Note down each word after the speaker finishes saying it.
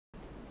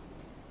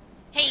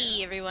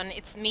Hey everyone,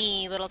 it's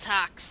me, Little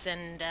Tox,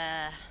 and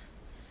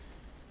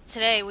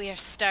today we are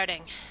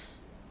starting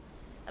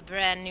a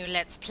brand new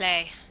Let's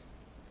Play.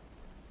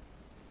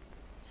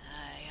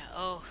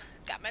 Oh,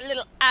 got my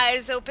little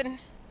eyes open.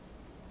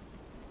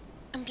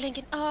 I'm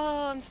blinking.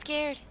 Oh, I'm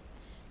scared.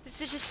 This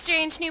is such a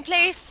strange new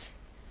place.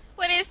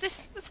 What is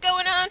this? What's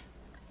going on?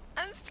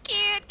 I'm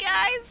scared,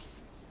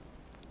 guys.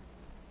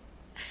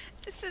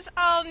 This is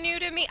all new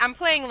to me. I'm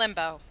playing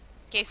Limbo,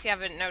 in case you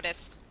haven't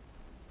noticed.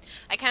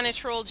 I kind of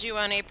trolled you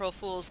on April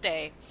Fool's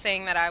Day,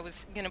 saying that I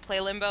was going to play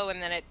Limbo,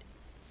 and then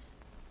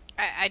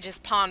I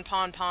just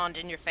pawned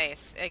in your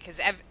face. Because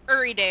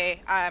every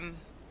day I'm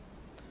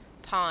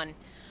pawn.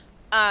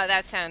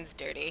 That sounds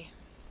dirty.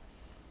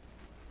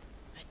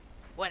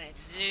 What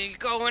is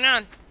going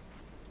on?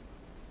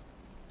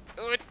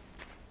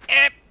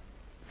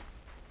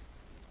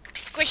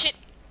 Squish it.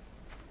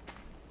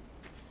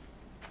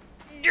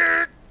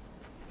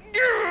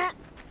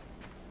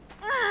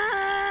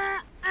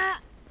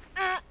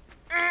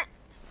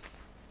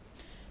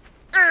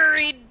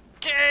 Every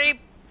day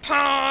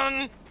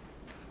pawn.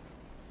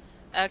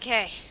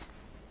 Okay.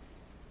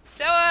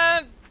 So,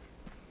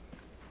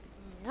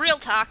 real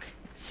talk.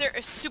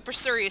 Super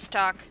serious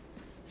talk.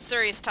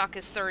 Serious talk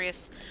is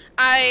serious.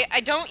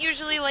 I don't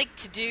usually like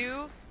to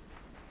do,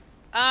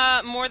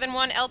 more than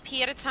one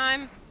LP at a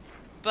time.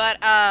 But,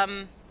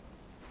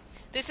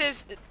 this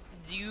is...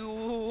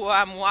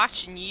 I'm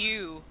watching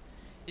you.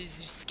 These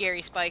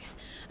scary spikes.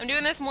 I'm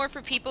doing this more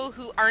for people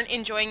who aren't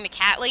enjoying the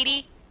cat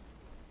lady.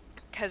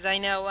 Because I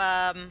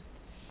know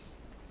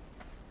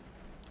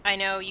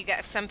you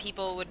guys, some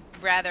people would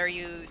rather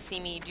you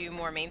see me do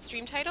more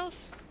mainstream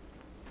titles.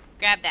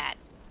 Grab that.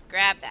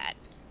 Grab that.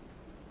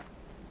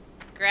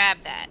 Grab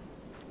that.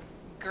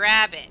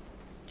 Grab it.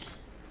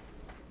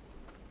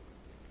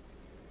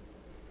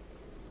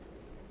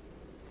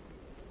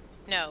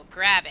 No,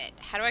 grab it.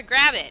 How do I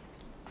grab it?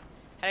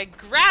 How do I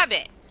grab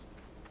it?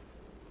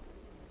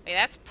 Wait,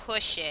 that's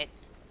push it.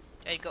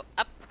 Do I go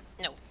up?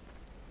 No.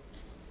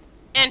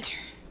 Enter.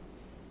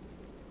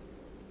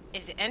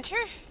 Is it enter?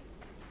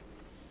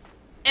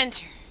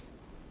 Enter.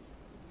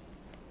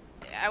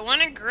 I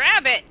want to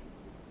grab it.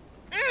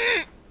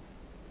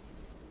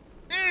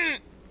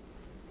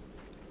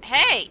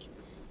 Hey.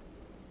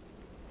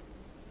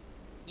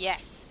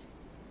 Yes.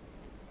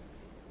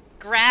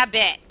 Grab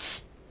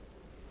it.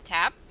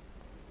 Tap.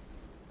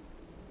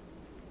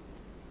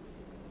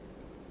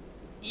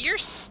 You're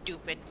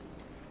stupid.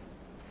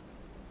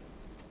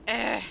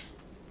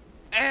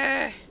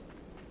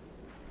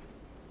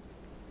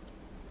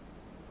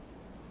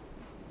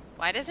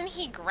 Why doesn't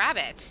he grab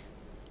it?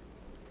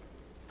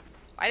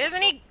 Why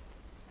doesn't he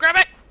grab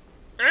it?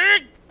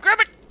 Grab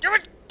it! Grab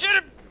it!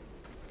 Get him!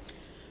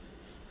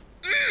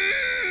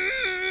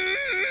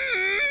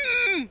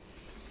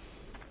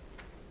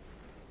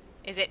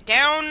 Is it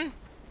down?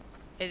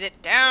 Is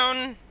it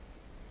down?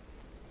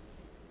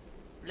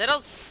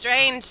 Little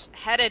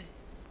strange-headed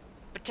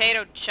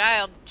potato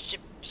child.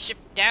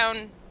 Shift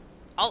down.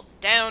 Alt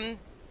down.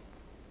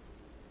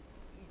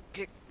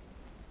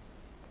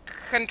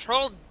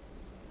 Control.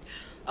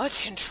 Oh,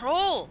 it's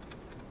control!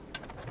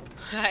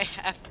 I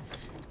have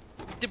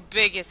the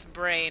biggest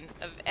brain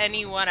of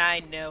anyone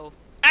I know.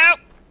 Ow!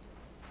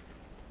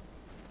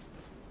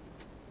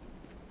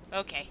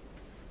 Okay.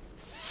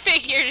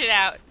 Figured it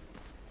out.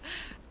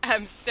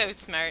 I'm so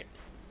smart.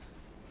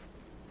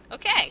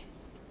 Okay.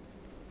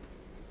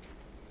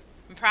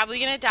 I'm probably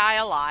gonna die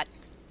a lot.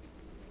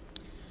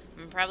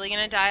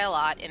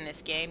 In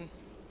this game.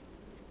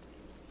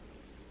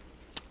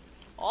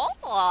 Oh,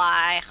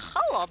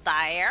 hello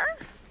there.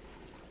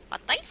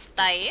 What is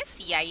this?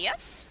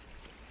 Yes.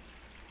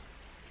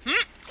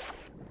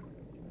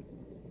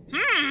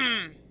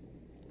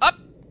 Up.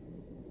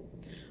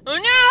 Oh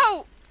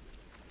no!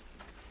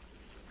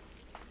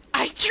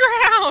 I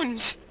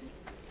drowned!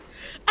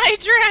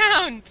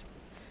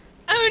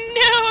 Oh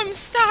no, I'm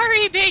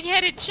sorry,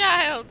 big-headed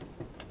child.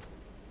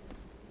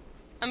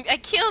 I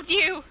killed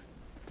you.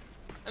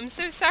 I'm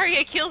so sorry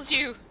I killed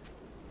you.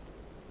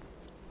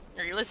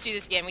 Alright, let's do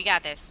this again. We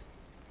got this.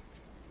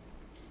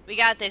 We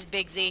got this,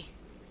 Big Z.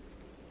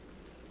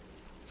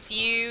 It's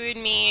you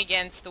and me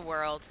against the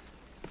world.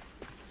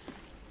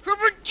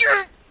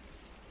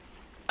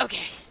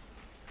 Okay.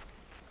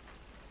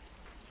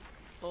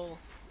 Oh.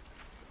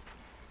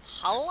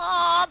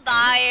 Hello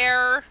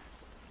there.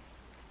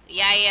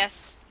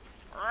 Yes.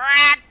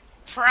 Right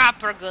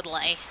proper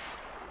goodly.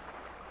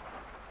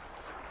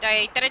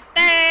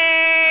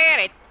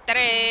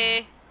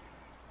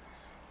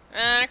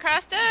 Run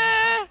across the...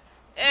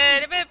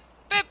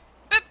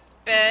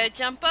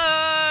 jump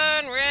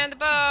on, we're in the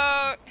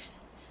boat.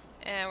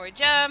 And we're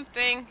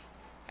jumping.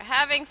 We're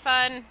having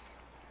fun.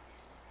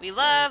 We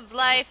love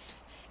life.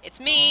 It's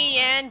me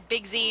and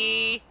Big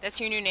Z. That's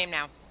your new name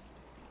now.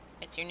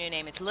 It's your new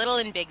name. It's Little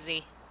and Big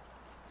Z.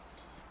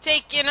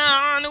 Taking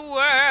on the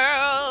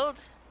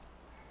world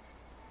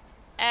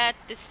at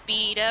the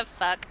speed of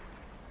fuck.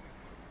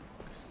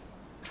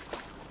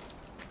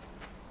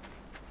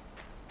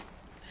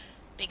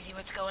 Big Z,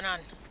 what's going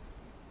on?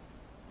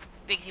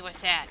 Bigsy,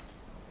 what's that?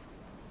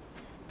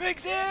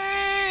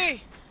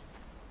 Bigsy!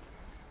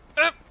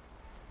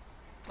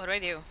 What do I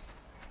do?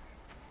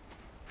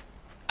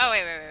 Oh,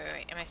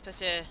 wait. Am I supposed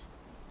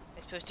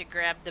to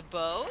grab the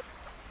boat?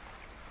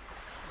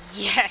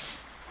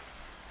 Yes!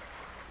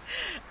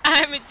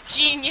 I'm a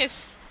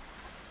genius!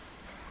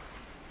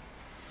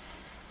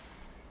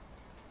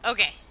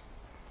 Okay.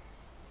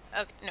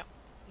 Okay, no.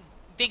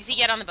 Bigsy,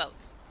 get on the boat.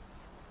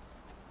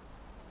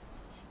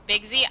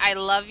 Bigsy, I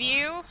love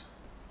you,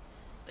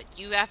 but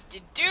you have to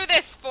do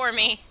this for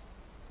me.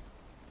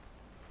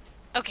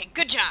 Okay,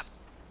 good job.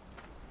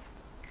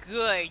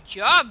 Good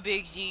job,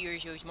 Bigsy. You're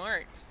so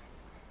smart.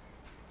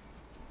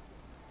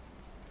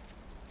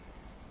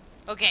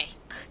 Okay.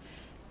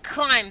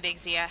 Climb,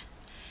 Bigsy.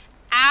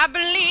 I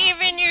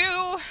believe in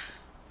you.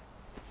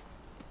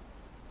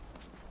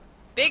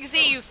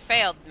 Bigsy, you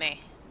failed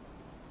me.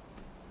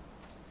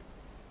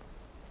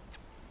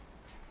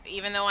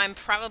 Even though I'm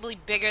probably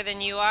bigger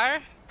than you are,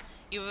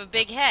 you have a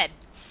big head,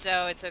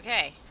 so it's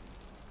okay.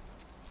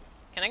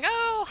 Can I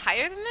go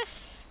higher than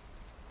this?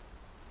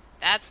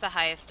 That's the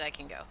highest I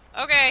can go.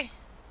 Okay.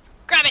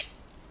 Grab it!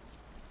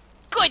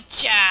 Good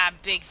job,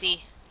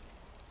 Bigsy.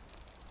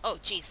 Oh,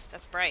 jeez,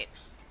 that's bright.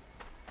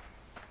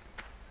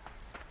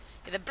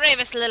 You're the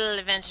bravest little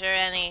adventurer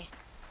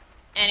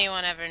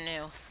anyone ever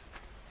knew.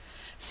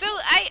 So,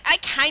 I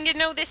kind of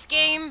know this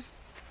game.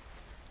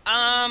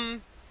 I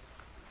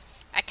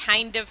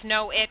kind of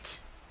know it.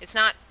 It's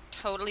not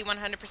totally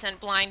 100%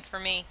 blind for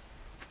me.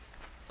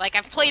 Like,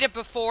 I've played it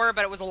before,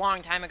 but it was a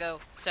long time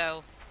ago,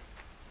 so...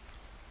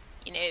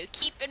 You know,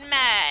 keep in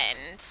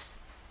mind.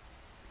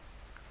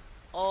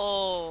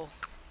 Oh.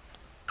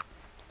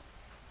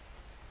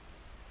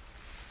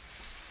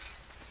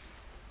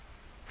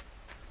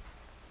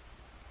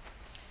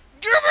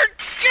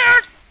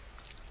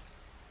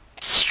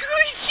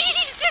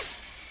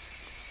 Jesus!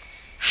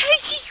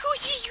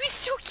 You're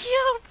so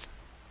cute!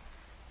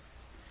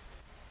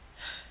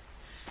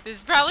 This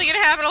is probably gonna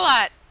happen a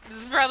lot. This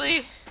is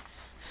probably...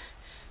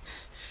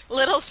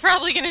 Little's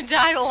probably gonna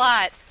die a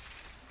lot.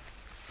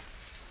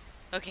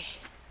 Okay.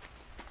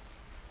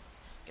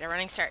 Get a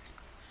running start.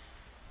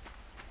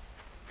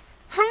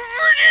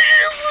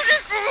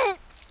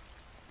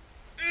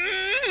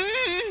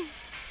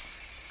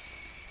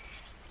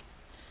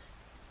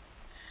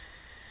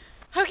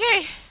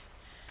 Okay.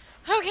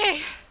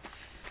 Okay.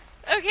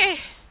 Okay.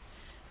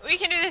 We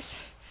can do this.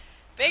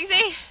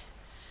 Bigsy.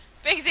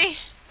 Bigsy.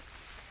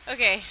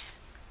 Okay.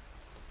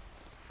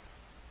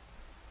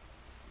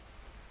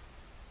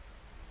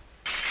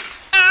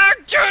 Ah,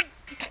 good.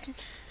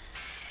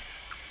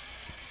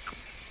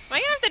 Am I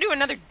gonna have to do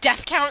another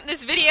death count in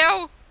this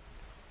video?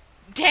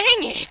 Dang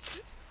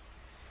it!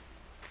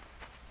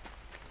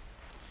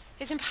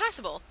 It's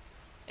impossible.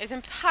 It's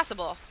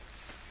impossible.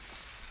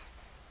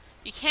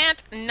 You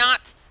can't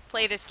not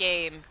play this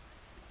game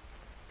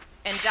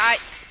and die.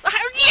 You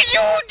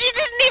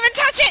didn't even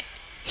touch it!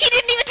 He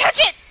didn't even touch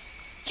it!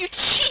 You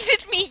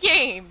cheated me,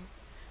 game!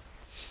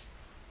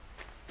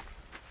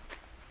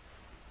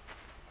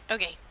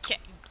 Okay,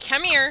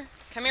 come here.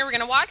 Come here, we're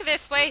gonna walk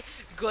this way.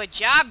 Good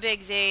job,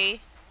 Bigsy.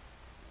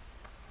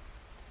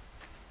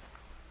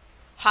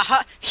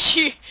 Haha,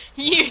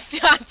 you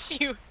thought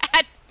you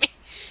had me.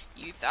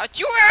 You thought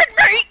you had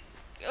me!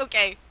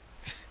 Okay.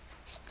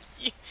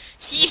 You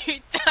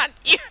thought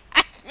you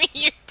had me.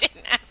 You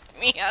didn't have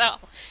me at all.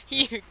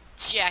 You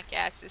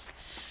jackasses.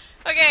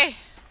 Okay.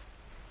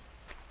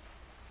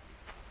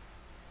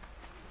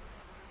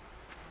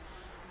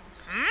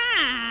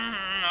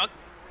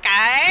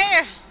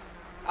 Okay.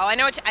 Oh, I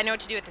know what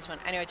to do with this one.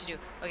 I know what to do.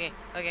 Okay.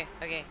 Okay.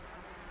 Okay.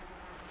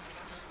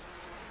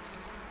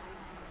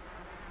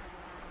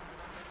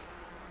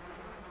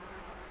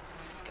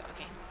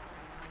 Okay.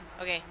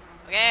 Okay.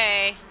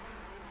 Okay.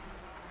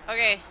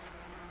 Okay.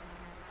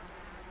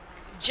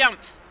 Jump.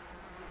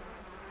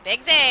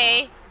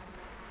 Bigsy.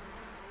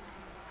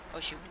 Oh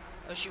shoot.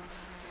 Oh shoot.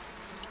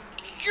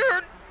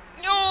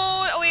 No.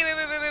 Oh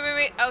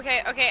wait.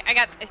 Okay. Okay. I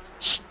got.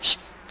 Shh. Shh.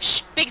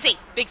 Shh. Bigsy.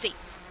 Bigsy.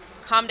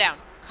 Calm down.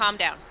 Calm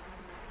down.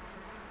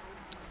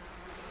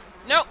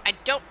 No, I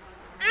don't.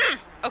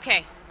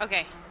 Okay.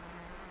 Okay.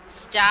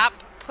 Stop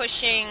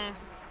pushing.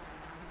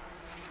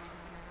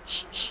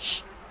 Shh. Shh.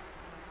 Shh.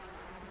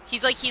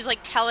 He's like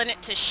telling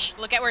it to shh.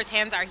 Look at where his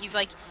hands are. He's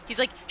like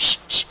shh.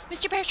 Shh.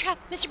 Mr. Bear Trap.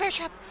 Mr. Bear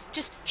Trap.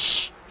 Just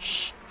shh.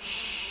 Shh.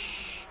 Shh.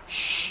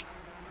 Shh.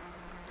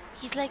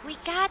 He's like, we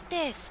got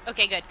this.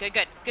 Okay, good, good,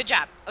 good. Good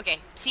job. Okay.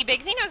 See,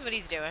 Bigsy knows what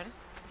he's doing.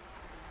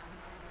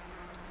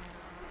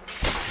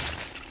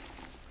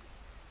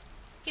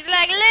 He's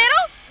like,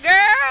 little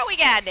girl, we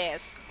got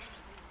this.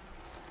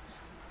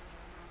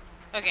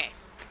 Okay.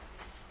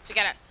 So we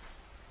gotta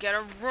get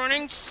a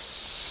running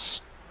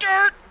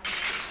start.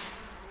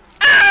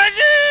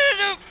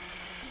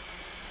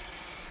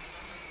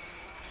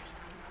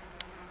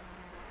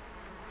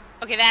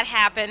 Okay, that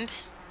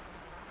happened.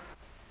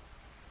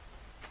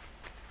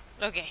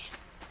 Okay.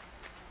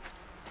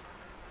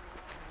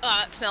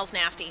 Oh, that smells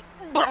nasty.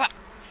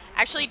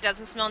 Actually, it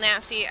doesn't smell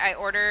nasty. I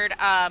ordered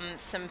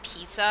some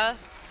pizza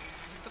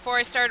before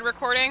I started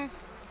recording,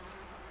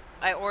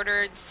 I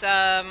ordered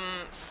some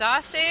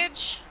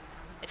sausage,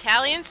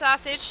 Italian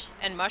sausage,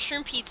 and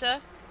mushroom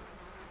pizza.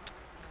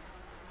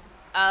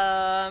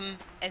 And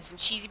some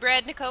cheesy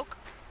bread and a Coke.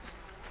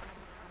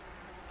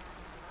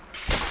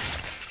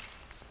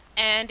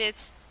 And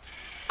it's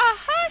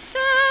awesome!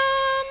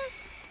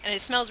 And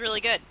it smells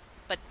really good.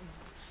 But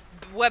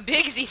what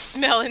Bigsy's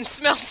smelling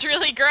smells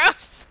really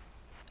gross.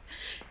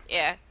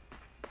 Yeah.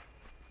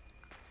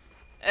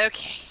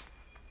 Okay.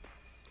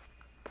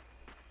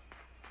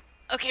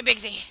 Okay,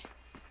 Bigsy.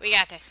 We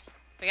got this.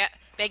 We got...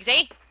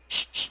 Bigsy?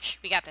 Shh, shh, shh.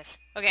 We got this.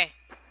 Okay.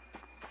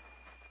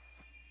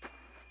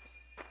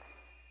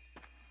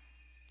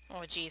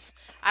 Oh, jeez.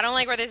 I don't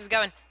like where this is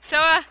going. So,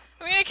 I'm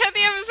gonna cut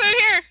the episode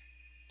here.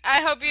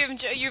 I hope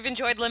you've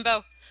enjoyed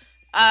Limbo.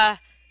 I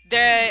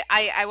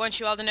want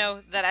you all to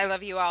know that I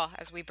love you all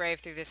as we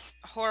brave through this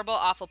horrible,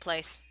 awful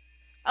place.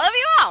 I love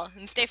you all,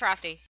 and stay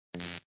frosty.